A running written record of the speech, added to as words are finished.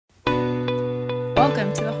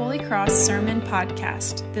Welcome to the Holy Cross Sermon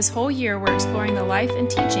Podcast. This whole year, we're exploring the life and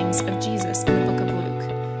teachings of Jesus in the book of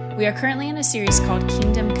Luke. We are currently in a series called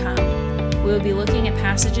Kingdom Come. We will be looking at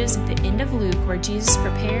passages at the end of Luke where Jesus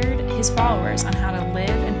prepared his followers on how to live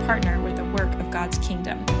and partner with the work of God's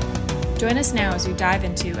kingdom. Join us now as we dive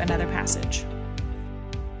into another passage.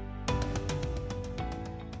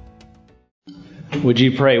 Would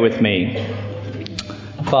you pray with me?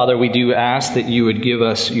 Father, we do ask that you would give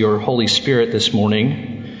us your Holy Spirit this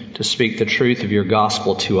morning to speak the truth of your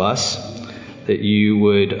gospel to us, that you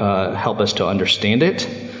would help us to understand it,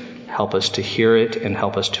 help us to hear it, and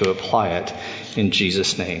help us to apply it. In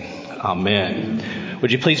Jesus' name, amen.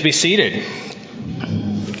 Would you please be seated?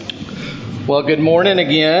 Well, good morning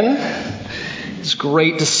again. It's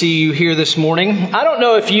great to see you here this morning. I don't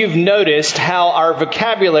know if you've noticed how our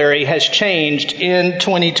vocabulary has changed in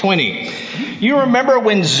 2020. You remember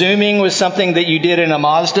when zooming was something that you did in a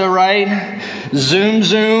Mazda, right?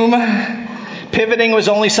 Zoom. Pivoting was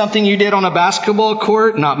only something you did on a basketball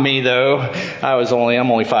court. Not me, though.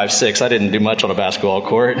 I'm only 5'6". I didn't do much on a basketball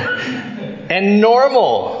court. And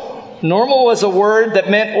normal. Normal was a word that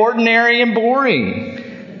meant ordinary and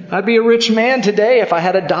boring. I'd be a rich man today if I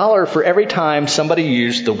had $1 for every time somebody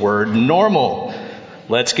used the word normal.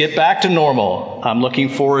 Let's get back to normal. I'm looking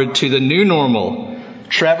forward to the new normal.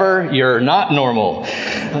 Trevor, you're not normal.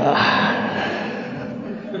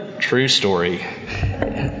 True story.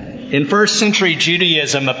 In first century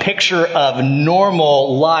Judaism, a picture of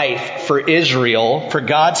normal life for Israel, for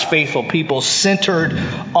God's faithful people, centered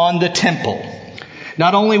on the temple.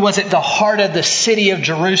 Not only was it the heart of the city of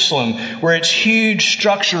Jerusalem, where its huge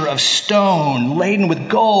structure of stone, laden with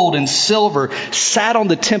gold and silver, sat on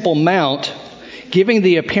the Temple Mount, giving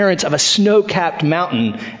the appearance of a snow-capped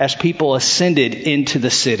mountain as people ascended into the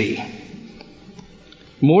city.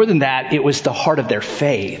 More than that, it was the heart of their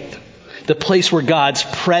faith, the place where God's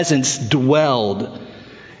presence dwelled.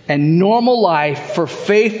 And normal life for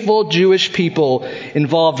faithful Jewish people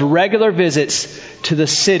involved regular visits to the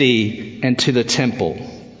city and to the temple.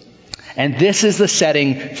 And this is the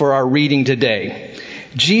setting for our reading today.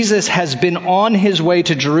 Jesus has been on his way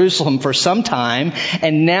to Jerusalem for some time,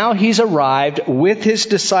 and now he's arrived with his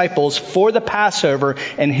disciples for the Passover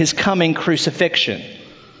and his coming crucifixion.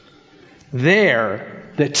 There,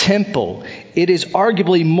 the temple, it is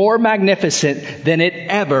arguably more magnificent than it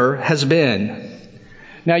ever has been.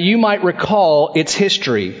 Now, you might recall its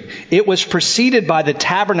history. It was preceded by the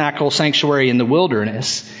tabernacle sanctuary in the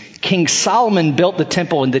wilderness. King Solomon built the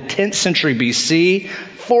temple in the 10th century BC.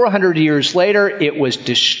 400 years later, it was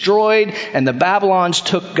destroyed, and the Babylons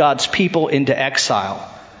took God's people into exile.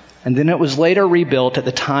 And then it was later rebuilt at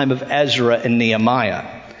the time of Ezra and Nehemiah.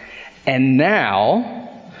 And now,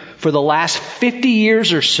 for the last 50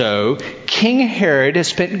 years or so, King Herod has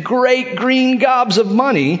spent great green gobs of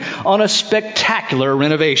money on a spectacular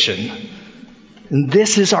renovation. And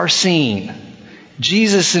this is our scene.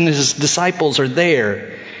 Jesus and his disciples are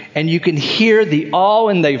there, and you can hear the awe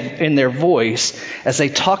in their voice as they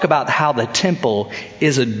talk about how the temple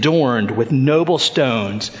is adorned with noble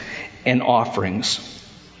stones and offerings.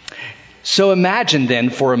 So imagine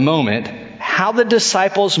then for a moment how the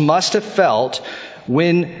disciples must have felt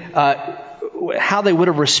how they would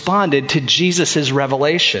have responded to Jesus'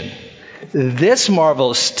 revelation. This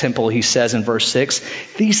marvelous temple, he says in verse 6,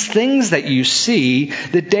 these things that you see,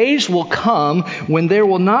 the days will come when there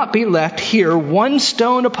will not be left here one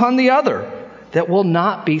stone upon the other that will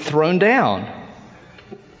not be thrown down.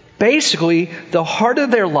 Basically, the heart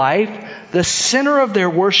of their life, the center of their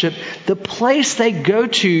worship, the place they go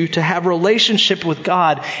to have relationship with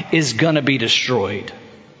God is going to be destroyed.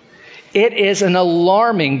 It is an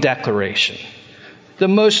alarming declaration. The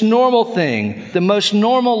most normal thing, the most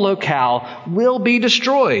normal locale will be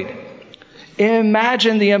destroyed.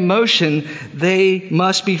 Imagine the emotion they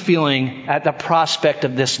must be feeling at the prospect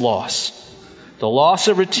of this loss. The loss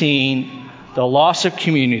of routine, the loss of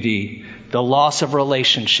community, the loss of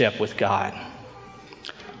relationship with God.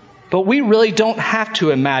 But we really don't have to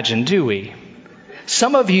imagine, do we?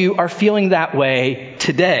 Some of you are feeling that way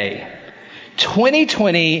today.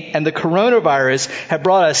 2020 and the coronavirus have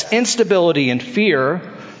brought us instability and fear,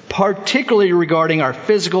 particularly regarding our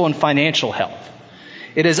physical and financial health.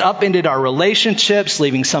 It has upended our relationships,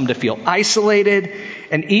 leaving some to feel isolated,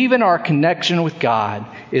 and even our connection with God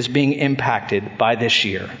is being impacted by this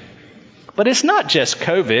year. But it's not just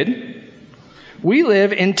COVID. We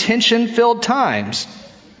live in tension-filled times.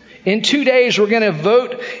 In 2 days, we're going to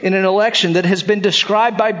vote in an election that has been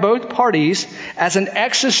described by both parties as an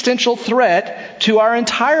existential threat to our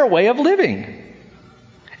entire way of living.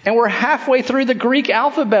 And we're halfway through the Greek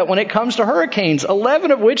alphabet when it comes to hurricanes,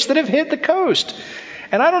 11 of which that have hit the coast.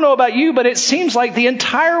 And I don't know about you, but it seems like the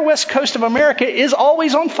entire west coast of America is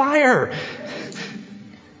always on fire.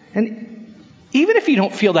 And even if you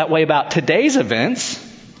don't feel that way about today's events,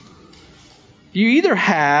 you either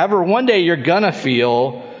have or one day you're going to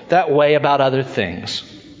feel that way about other things.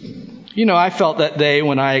 You know, I felt that day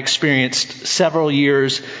when I experienced several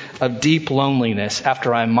years of deep loneliness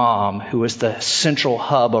after my mom, who was the central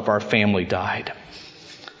hub of our family, died.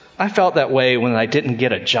 I felt that way when I didn't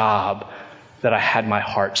get a job that I had my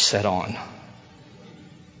heart set on.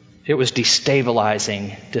 It was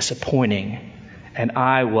destabilizing, disappointing, and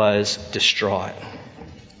I was distraught.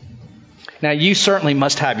 Now, you certainly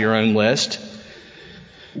must have your own list.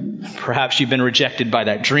 Perhaps you've been rejected by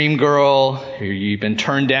that dream girl, or you've been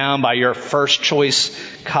turned down by your first choice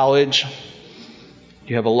college.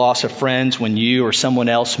 You have a loss of friends when you or someone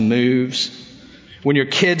else moves. When your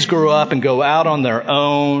kids grow up and go out on their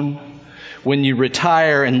own. When you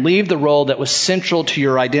retire and leave the role that was central to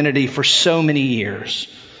your identity for so many years.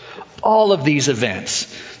 All of these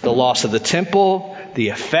events, the loss of the temple, the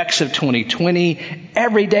effects of 2020,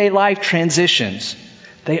 everyday life transitions,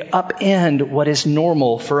 they upend what is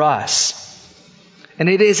normal for us. And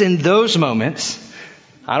it is in those moments,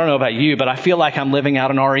 I don't know about you, but I feel like I'm living out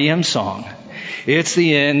an REM song. It's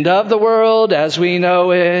the end of the world as we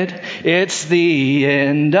know it. It's the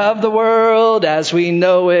end of the world as we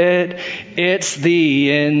know it. It's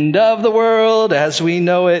the end of the world as we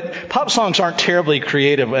know it. Pop songs aren't terribly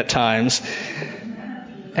creative at times.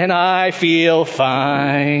 And I feel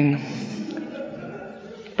fine.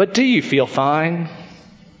 But do you feel fine?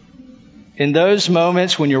 In those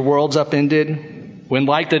moments when your world's upended, when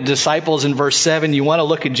like the disciples in verse 7, you want to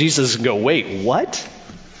look at Jesus and go, wait, what?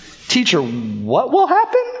 Teacher, what will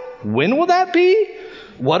happen? When will that be?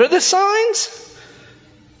 What are the signs?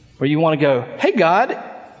 Or you want to go, hey God,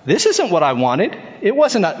 this isn't what I wanted. It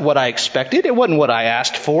wasn't what I expected. It wasn't what I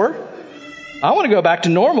asked for. I want to go back to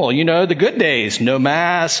normal, you know, the good days. No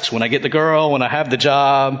masks, when I get the girl, when I have the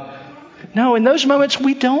job. No, in those moments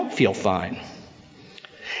we don't feel fine.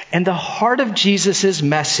 And the heart of Jesus'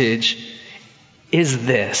 message is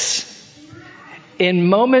this. In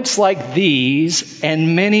moments like these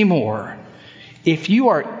and many more, if you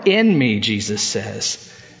are in me, Jesus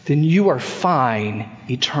says, then you are fine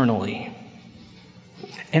eternally.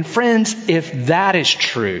 And friends, if that is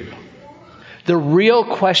true, the real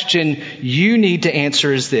question you need to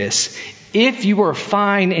answer is this. If you are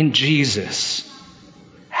fine in Jesus,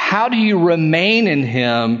 how do you remain in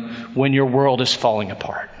Him when your world is falling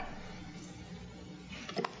apart?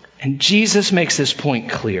 And Jesus makes this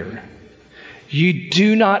point clear. You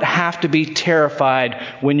do not have to be terrified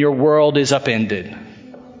when your world is upended.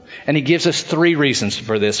 And He gives us 3 reasons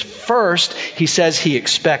for this. First, He says He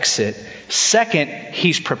expects it. Second,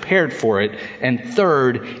 He's prepared for it. And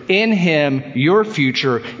third, in Him, your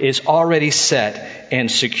future is already set and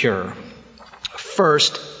secure.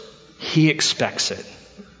 First, He expects it.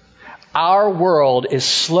 Our world is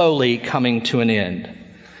slowly coming to an end.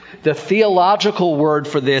 The theological word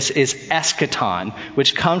for this is eschaton,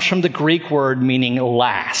 which comes from the Greek word meaning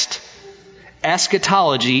last.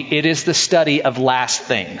 Eschatology, it is the study of last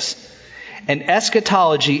things. And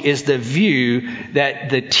eschatology is the view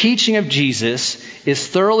that the teaching of Jesus is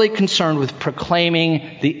thoroughly concerned with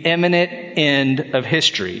proclaiming the imminent end of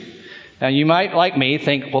history. Now, you might, like me,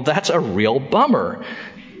 think, well, that's a real bummer.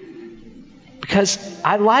 Because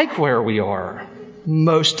I like where we are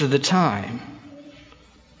most of the time.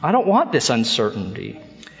 I don't want this uncertainty.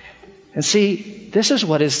 And see, this is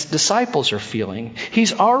what His disciples are feeling.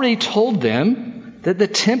 He's already told them that the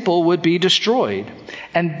temple would be destroyed.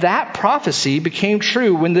 And that prophecy became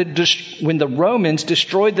true when the Romans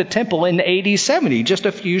destroyed the temple in AD 70, just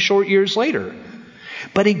a few short years later.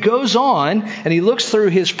 But He goes on and He looks through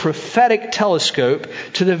His prophetic telescope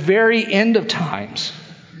to the very end of times.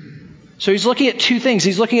 So He's looking at 2 things.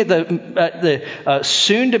 He's looking at the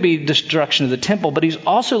soon-to-be destruction of the temple, but He's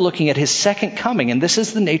also looking at His second coming. And this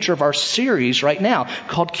is the nature of our series right now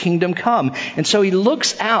called Kingdom Come. And so He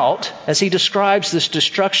looks out as He describes this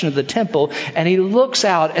destruction of the temple, and He looks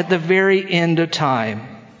out at the very end of time.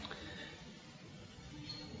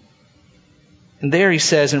 And there He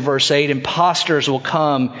says in verse 8, impostors will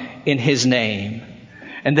come in His name.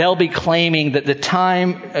 And they'll be claiming that the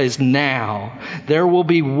time is now. There will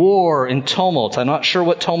be war and tumult. I'm not sure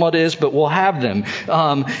what tumult is, but we'll have them.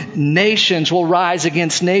 Nations will rise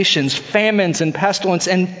against nations, famines and pestilence,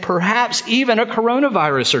 and perhaps even a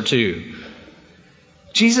coronavirus or 2.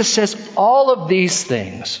 Jesus says all of these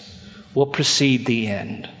things will precede the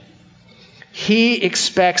end. He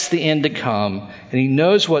expects the end to come, and he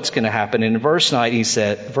knows what's going to happen. In verse 9, he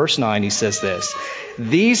says this,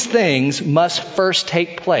 "These things must first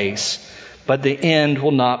take place, but the end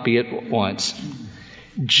will not be at once."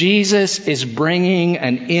 Jesus is bringing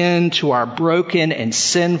an end to our broken and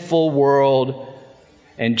sinful world,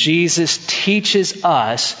 and Jesus teaches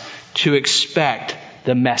us to expect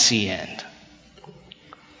the messy end.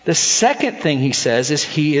 The second thing he says is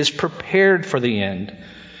he is prepared for the end.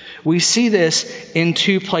 We see this in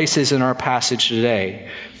two places in our passage today.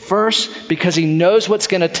 First, because he knows what's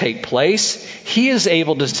going to take place, he is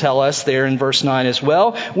able to tell us there in verse 9 as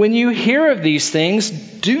well, "When you hear of these things,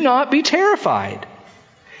 do not be terrified."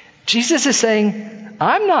 Jesus is saying,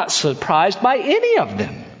 I'm not surprised by any of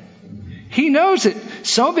them. He knows that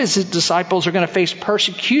some of his disciples are going to face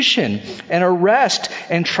persecution and arrest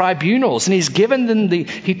and tribunals. And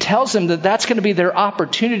he tells them that that's going to be their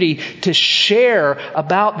opportunity to share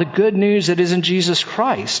about the good news that is in Jesus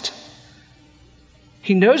Christ.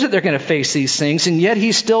 He knows that they're going to face these things, and yet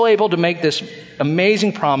he's still able to make this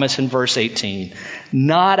amazing promise in verse 18.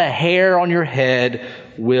 Not a hair on your head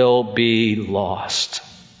will be lost.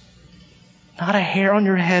 Not a hair on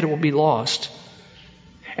your head will be lost.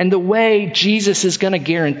 And the way Jesus is going to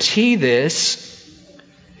guarantee this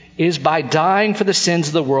is by dying for the sins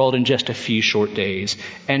of the world in just a few short days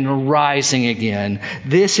and rising again.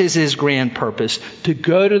 This is his grand purpose, to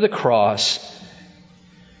go to the cross,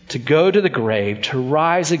 to go to the grave, to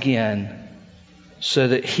rise again so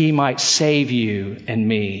that he might save you and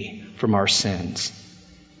me from our sins.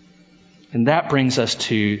 And that brings us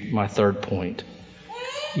to my third point.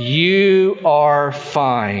 You are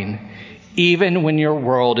fine even when your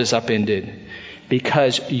world is upended,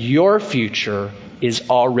 because your future is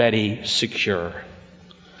already secure.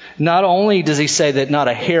 Not only does he say that not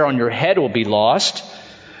a hair on your head will be lost,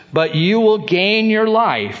 but you will gain your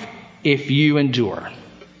life if you endure.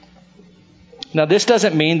 Now, this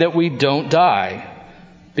doesn't mean that we don't die,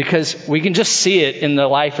 because we can just see it in the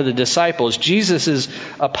life of the disciples. Jesus'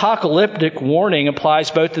 apocalyptic warning applies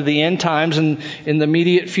both to the end times and in the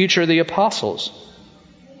immediate future of the apostles.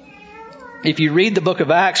 If you read the book of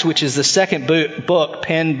Acts, which is the second book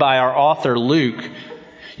penned by our author Luke,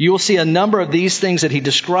 you will see a number of these things that he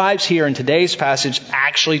describes here in today's passage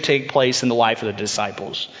actually take place in the life of the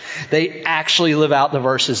disciples. They actually live out the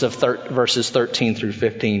verses 13 through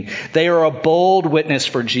 15. They are a bold witness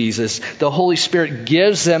for Jesus. The Holy Spirit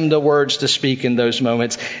gives them the words to speak in those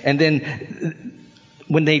moments. And then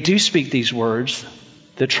when they do speak these words,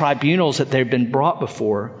 the tribunals that they've been brought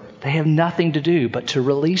before, they have nothing to do but to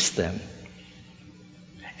release them.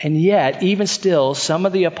 And yet, even still, some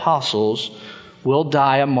of the apostles will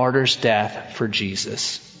die a martyr's death for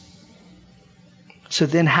Jesus. So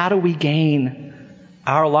then how do we gain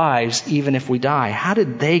our lives even if we die? How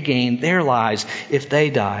did they gain their lives if they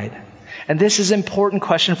died? And this is an important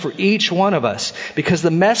question for each one of us, because the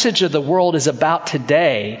message of the world is about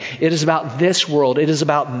today. It is about this world. It is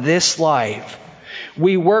about this life.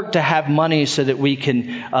 We work to have money so that we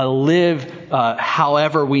can live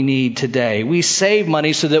however we need today. We save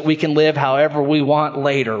money so that we can live however we want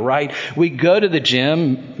later, right? We go to the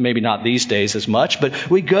gym, maybe not these days as much, but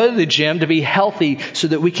we go to the gym to be healthy so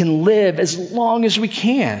that we can live as long as we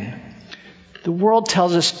can. The world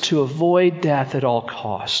tells us to avoid death at all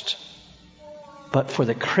cost. But for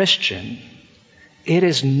the Christian, it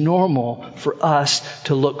is normal for us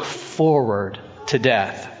to look forward to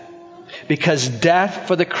death. Because death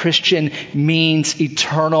for the Christian means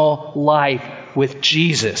eternal life with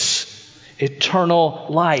Jesus. Eternal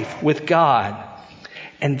life with God.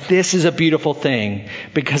 And this is a beautiful thing,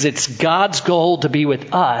 because it's God's goal to be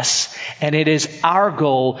with us, and it is our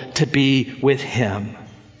goal to be with Him.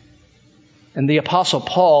 And the Apostle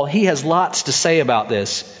Paul, he has lots to say about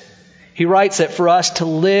this. He writes that for us to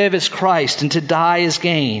live is Christ and to die is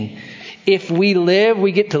gain. If we live,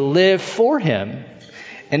 we get to live for Him.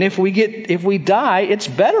 And if we die, it's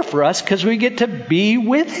better for us because we get to be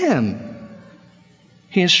with Him.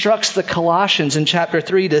 He instructs the Colossians in chapter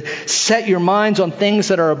 3 to set your minds on things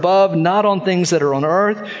that are above, not on things that are on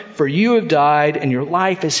earth. For you have died, and your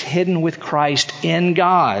life is hidden with Christ in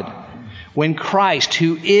God. When Christ,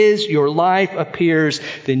 who is your life, appears,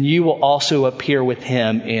 then you will also appear with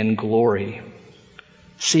Him in glory.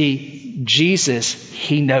 See, Jesus,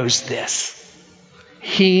 He knows this.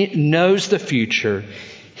 He knows the future.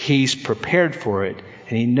 He's prepared for it.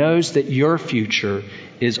 And He knows that your future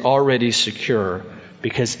is already secure.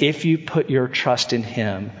 Because if you put your trust in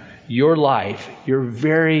Him, your life, your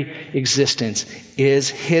very existence is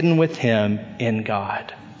hidden with Him in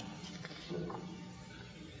God.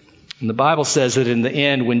 And the Bible says that in the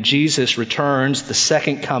end, when Jesus returns, the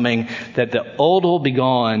second coming, that the old will be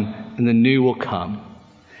gone and the new will come.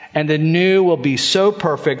 And the new will be so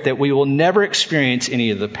perfect that we will never experience any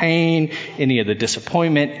of the pain, any of the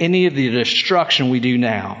disappointment, any of the destruction we do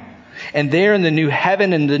now. And there in the new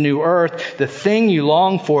heaven and the new earth, the thing you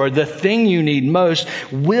long for, the thing you need most,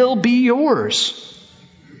 will be yours.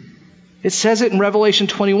 It says it in Revelation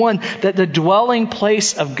 21 that the dwelling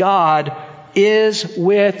place of God is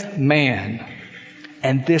with man.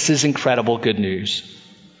 And this is incredible good news.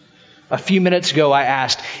 A few minutes ago, I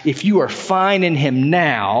asked, if you are fine in Him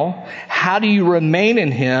now, how do you remain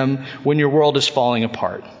in Him when your world is falling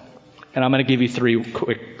apart? And I'm going to give you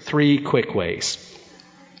three quick ways.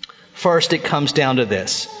 First, it comes down to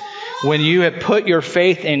this. When you have put your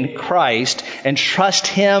faith in Christ and trust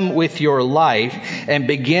Him with your life and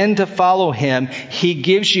begin to follow Him, He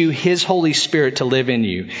gives you His Holy Spirit to live in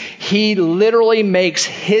you. He literally makes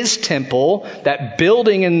His temple, that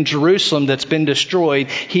building in Jerusalem that's been destroyed,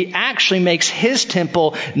 He actually makes His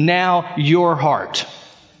temple now your heart.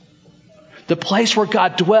 The place where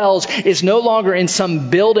God dwells is no longer in some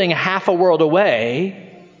building half a world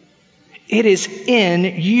away. It is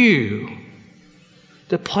in you.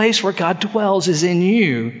 The place where God dwells is in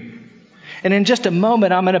you. And in just a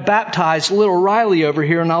moment, I'm going to baptize little Riley over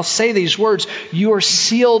here, and I'll say these words. You are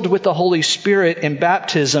sealed with the Holy Spirit in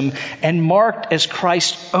baptism and marked as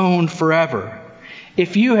Christ's own forever.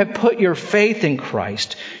 If you have put your faith in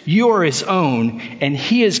Christ, you are His own, and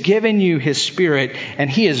He has given you His Spirit, and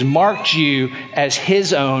He has marked you as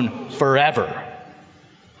His own forever.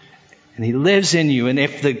 And He lives in you. And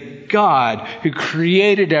if the God who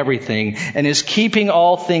created everything and is keeping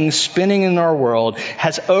all things spinning in our world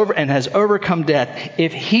has overcome death,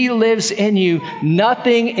 if He lives in you,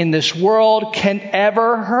 nothing in this world can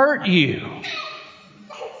ever hurt you.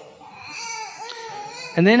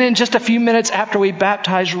 And then in just a few minutes after we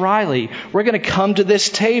baptize Riley, we're going to come to this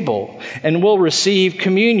table and we'll receive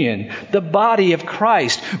communion, the body of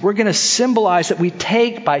Christ. We're going to symbolize that we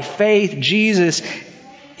take by faith Jesus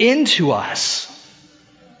into us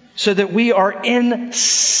so that we are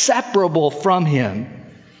inseparable from Him.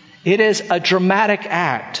 It is a dramatic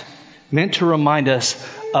act meant to remind us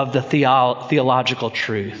of the theological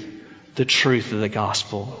truth, the truth of the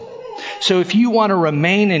gospel. So if you want to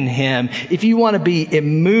remain in Him, if you want to be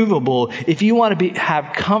immovable, if you want to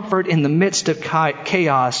have comfort in the midst of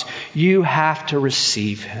chaos, you have to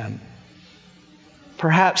receive Him.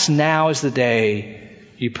 Perhaps now is the day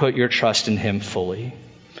you put your trust in Him fully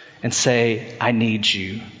and say, I need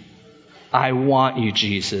you. I want you,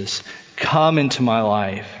 Jesus. Come into my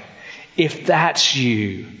life. If that's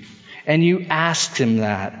you, and you ask Him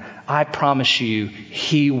that, I promise you,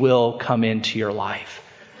 He will come into your life,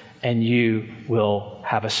 and you will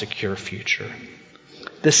have a secure future.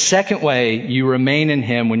 The second way you remain in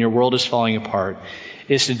Him when your world is falling apart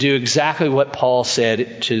is to do exactly what Paul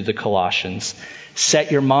said to the Colossians.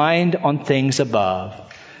 Set your mind on things above,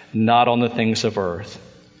 not on the things of earth.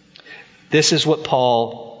 This is what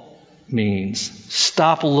Paul means.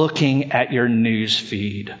 Stop looking at your news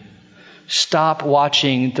feed. Stop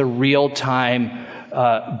watching the real-time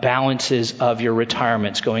balances of your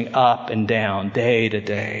retirements going up and down day to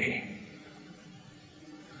day.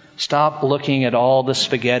 Stop looking at all the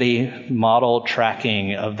spaghetti model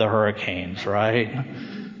tracking of the hurricanes, right?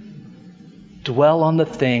 Dwell on the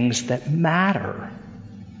things that matter.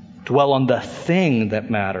 Dwell on the thing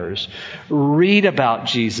that matters. Read about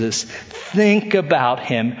Jesus. Think about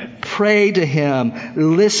Him. Pray to Him.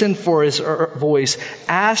 Listen for His voice.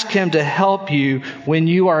 Ask Him to help you when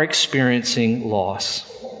you are experiencing loss.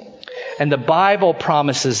 And the Bible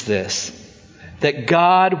promises this, that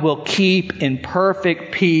God will keep in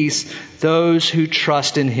perfect peace those who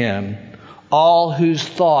trust in Him, all whose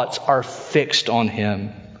thoughts are fixed on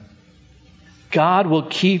Him. God will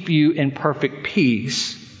keep you in perfect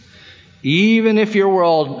peace, even if your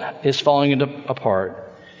world is falling apart,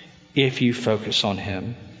 if you focus on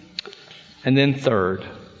Him. And then third,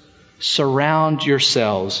 surround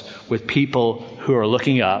yourselves with people who are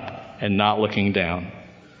looking up and not looking down.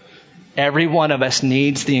 Every one of us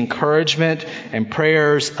needs the encouragement and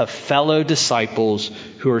prayers of fellow disciples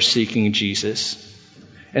who are seeking Jesus.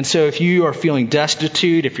 And so if you are feeling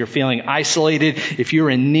destitute, if you're feeling isolated, if you're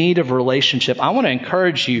in need of a relationship, I want to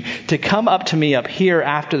encourage you to come up to me up here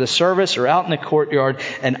after the service or out in the courtyard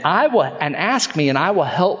and ask me, and I will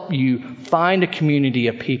help you find a community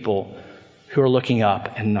of people who are looking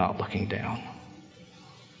up and not looking down.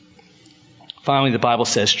 Finally, the Bible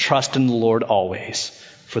says, trust in the Lord always,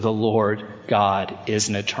 for the Lord God is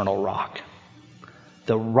an eternal rock.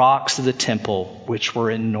 The rocks of the temple, which were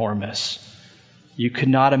enormous, you could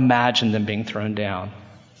not imagine them being thrown down,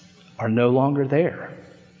 are no longer there.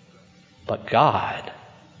 But God,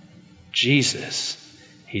 Jesus,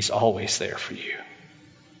 He's always there for you.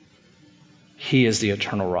 He is the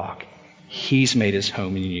eternal rock. He's made His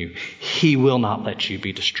home in you. He will not let you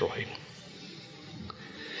be destroyed.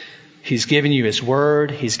 He's given you His word.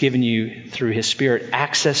 He's given you, through His Spirit,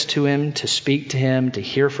 access to Him, to speak to Him, to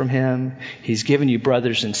hear from Him. He's given you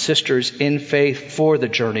brothers and sisters in faith for the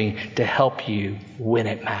journey to help you when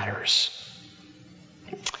it matters.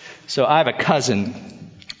 So I have a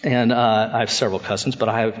cousin, and I have several cousins, but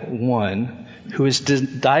I have one who was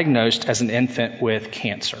diagnosed as an infant with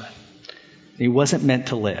cancer. He wasn't meant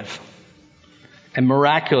to live. And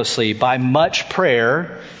miraculously, by much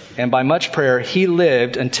prayer, he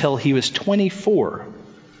lived until he was 24.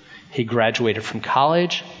 He graduated from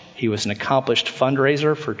college. He was an accomplished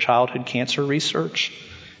fundraiser for childhood cancer research.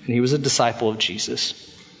 And he was a disciple of Jesus.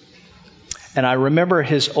 And I remember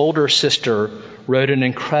his older sister wrote an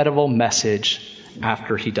incredible message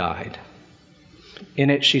after he died. In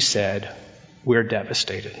it, she said, "We're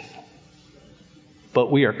devastated.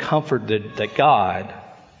 But we are comforted that God,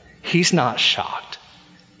 He's not shocked.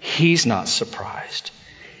 He's not surprised.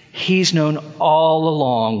 He's known all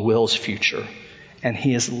along Will's future, and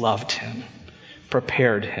He has loved him,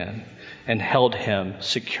 prepared him, and held him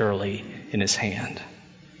securely in His hand.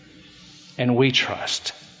 And we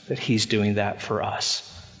trust that He's doing that for us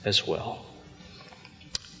as well."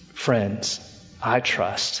 Friends, I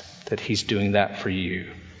trust that He's doing that for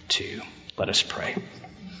you too. Let us pray.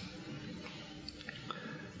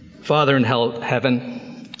 Father in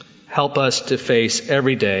heaven, help us to face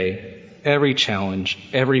every day, every challenge,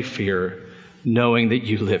 every fear, knowing that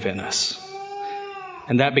You live in us.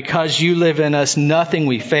 And that because You live in us, nothing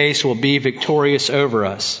we face will be victorious over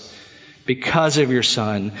us. Because of Your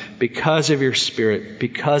Son, because of Your Spirit,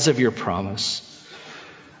 because of Your promise.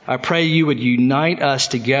 I pray You would unite us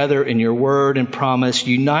together in Your word and promise.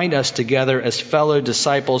 Unite us together as fellow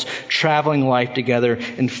disciples traveling life together.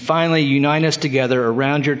 And finally, unite us together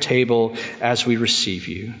around Your table as we receive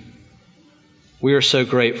You. We are so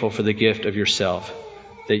grateful for the gift of Yourself,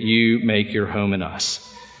 that You make Your home in us.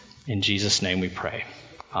 In Jesus' name we pray.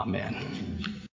 Amen.